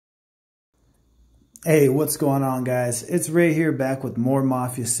Hey, what's going on, guys? It's Ray here, back with more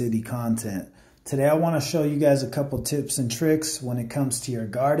Mafia City content. Today I want to show you guys a couple tips and tricks when it comes to your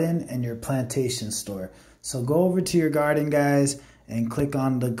garden and your plantation store. So go over to your garden, guys, and click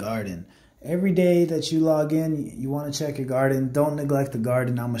on the garden. Every day that you log in, you want to check your garden. Don't neglect the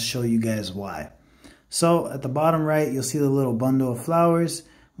garden. I'm going to show you guys why. So at the bottom right, you'll see the little bundle of flowers.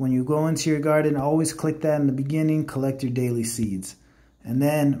 When you go into your garden, always click that in the beginning, collect your daily seeds. And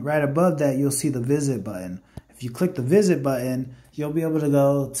then right above that, you'll see the visit button. If you click the visit button, you'll be able to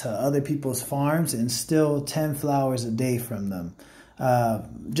go to other people's farms and steal 10 flowers a day from them.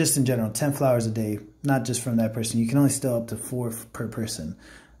 Just in general, 10 flowers a day, not just from that person. You can only steal up to 4 per person.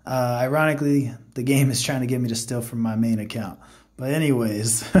 Ironically, the game is trying to get me to steal from my main account. But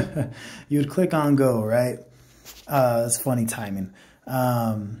anyways, you would click on go, right? It's funny timing.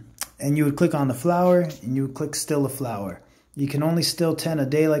 And you would click on the flower and you would click steal a flower. You can only steal 10 a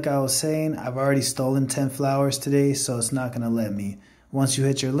day, like I was saying. I've already stolen 10 flowers today, so it's not going to let me. Once you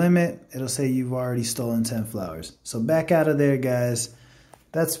hit your limit, it'll say you've already stolen 10 flowers. So back out of there, guys.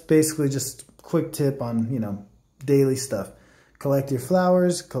 That's basically just a quick tip on, daily stuff. Collect your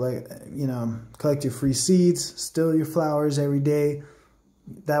flowers, collect your free seeds, steal your flowers every day.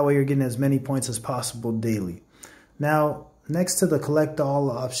 That way you're getting as many points as possible daily. Now, next to the collect all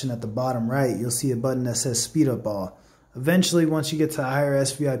option at the bottom right, you'll see a button that says speed up all. Eventually, once you get to a higher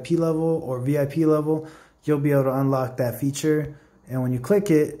SVIP level or VIP level, you'll be able to unlock that feature. And when you click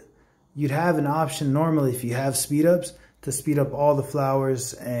it, you'd have an option normally, if you have speed ups, to speed up all the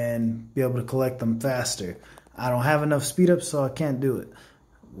flowers and be able to collect them faster. I don't have enough speed ups, so I can't do it.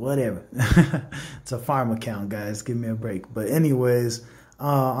 Whatever. It's a farm account, guys. Give me a break. But anyways,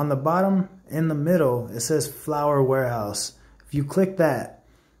 on the bottom in the middle, it says flower warehouse. If you click that,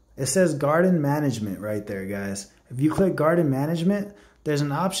 it says garden management right there, guys. If you click garden management, there's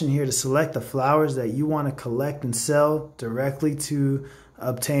an option here to select the flowers that you want to collect and sell directly to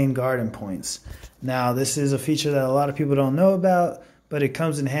obtain garden points. Now, this is a feature that a lot of people don't know about, but it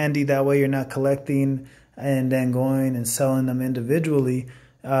comes in handy. That way you're not collecting and then going and selling them individually.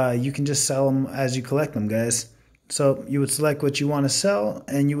 You can just sell them as you collect them, guys. So you would select what you want to sell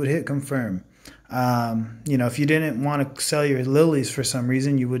and you would hit confirm. If you didn't want to sell your lilies for some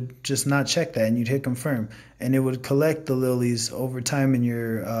reason, you would just not check that and you'd hit confirm. And it would collect the lilies over time in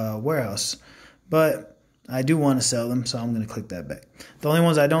your warehouse. But I do want to sell them, so I'm going to click that back. The only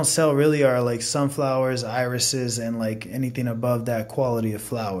ones I don't sell really are like sunflowers, irises, and like anything above that quality of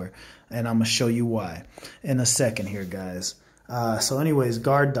flower. And I'm going to show you why in a second here, guys. So anyways,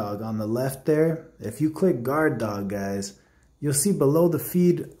 guard dog on the left there. If you click guard dog, guys, you'll see below the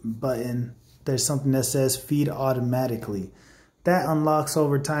feed button, there's something that says feed automatically. That unlocks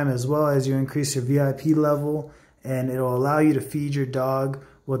over time as well as you increase your VIP level, and it'll allow you to feed your dog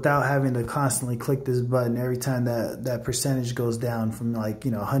without having to constantly click this button every time that percentage goes down from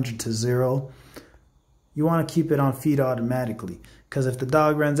 100 to 0. You want to keep it on feed automatically, because if the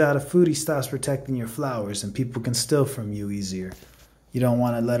dog runs out of food, he stops protecting your flowers and people can steal from you easier. You don't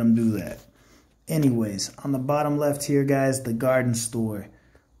want to let them do that. Anyways, on the bottom left here, guys, the garden store.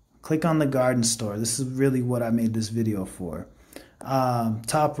 Click on the garden store. This is really what I made this video for.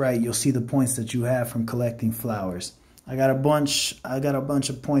 Top right, you'll see the points that you have from collecting flowers. I got a bunch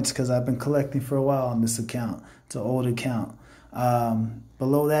of points because I've been collecting for a while on this account. It's an old account.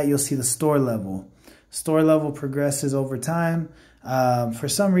 Below that, you'll see the store level. Store level progresses over time. For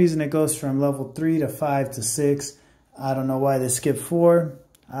some reason, it goes from level 3 to 5 to 6. I don't know why they skipped 4.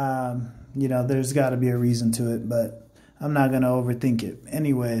 There's got to be a reason to it, but I'm not going to overthink it.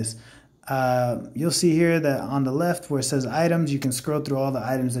 Anyways, you'll see here that on the left where it says items, you can scroll through all the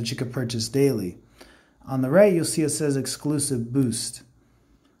items that you could purchase daily. On the right, you'll see it says exclusive boost.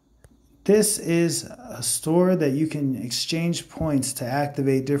 This is a store that you can exchange points to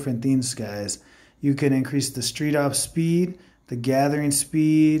activate different things, guys. You can increase the street op speed, the gathering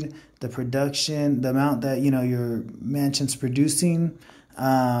speed, the production, the amount that your mansion's producing.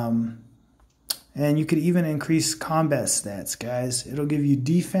 And you could even increase combat stats, guys. It'll give you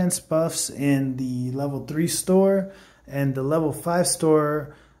defense buffs in the level 3 store, and the level 5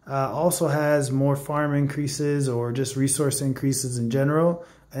 store also has more farm increases or just resource increases in general,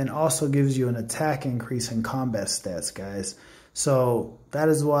 and also gives you an attack increase in combat stats, guys. So that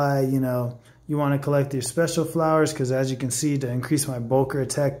is why, you want to collect your special flowers, because as you can see, to increase my bulker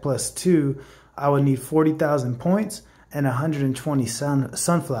attack +2, I would need 40,000 points and 120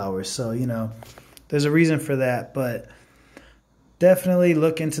 sunflowers. So, there's a reason for that, but definitely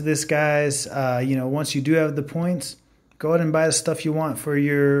look into this, guys. Once you do have the points, go ahead and buy the stuff you want for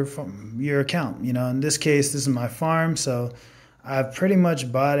your account. In this case, this is my farm, so I've pretty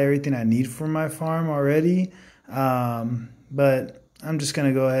much bought everything I need for my farm already, but I'm just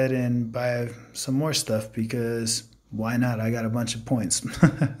going to go ahead and buy some more stuff because why not? I got a bunch of points.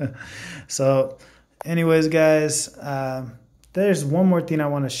 So anyways, guys, there's one more thing I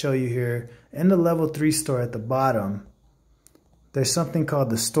want to show you here. In the level 3 store at the bottom, there's something called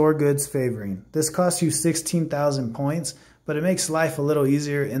the store goods favoring. This costs you 16,000 points, but it makes life a little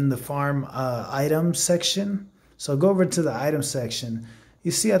easier in the farm items section. So go over to the item section.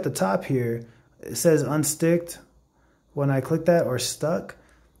 You see at the top here, it says unsticked. When I click that, or stuck,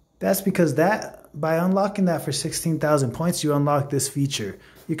 that's because by unlocking that for 16,000 points, you unlock this feature.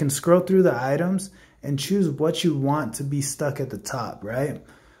 You can scroll through the items and choose what you want to be stuck at the top, right?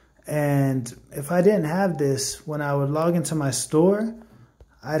 And if I didn't have this, when I would log into my store,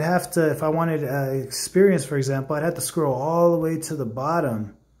 I'd have to, if I wanted experience, for example, I'd have to scroll all the way to the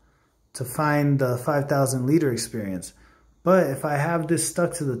bottom to find the 5,000 liter experience. But if I have this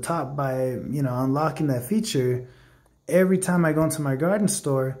stuck to the top by, unlocking that feature, every time I go into my garden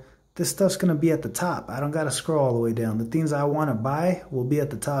store, this stuff's going to be at the top. I don't got to scroll all the way down. The things I want to buy will be at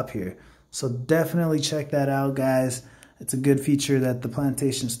the top here. So definitely check that out, guys. It's a good feature that the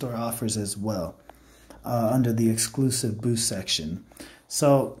Plantation Store offers as well under the exclusive boost section.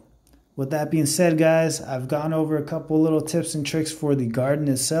 So with that being said, guys, I've gone over a couple little tips and tricks for the garden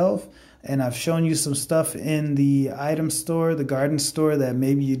itself, and I've shown you some stuff in the item store, the garden store, that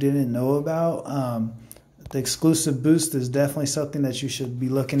maybe you didn't know about. The exclusive boost is definitely something that you should be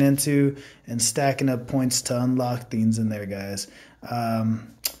looking into and stacking up points to unlock things in there, guys.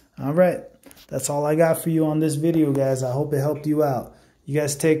 All right. That's all I got for you on this video, guys. I hope it helped you out. You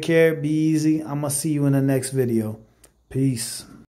guys take care. Be easy. I'm going to see you in the next video. Peace.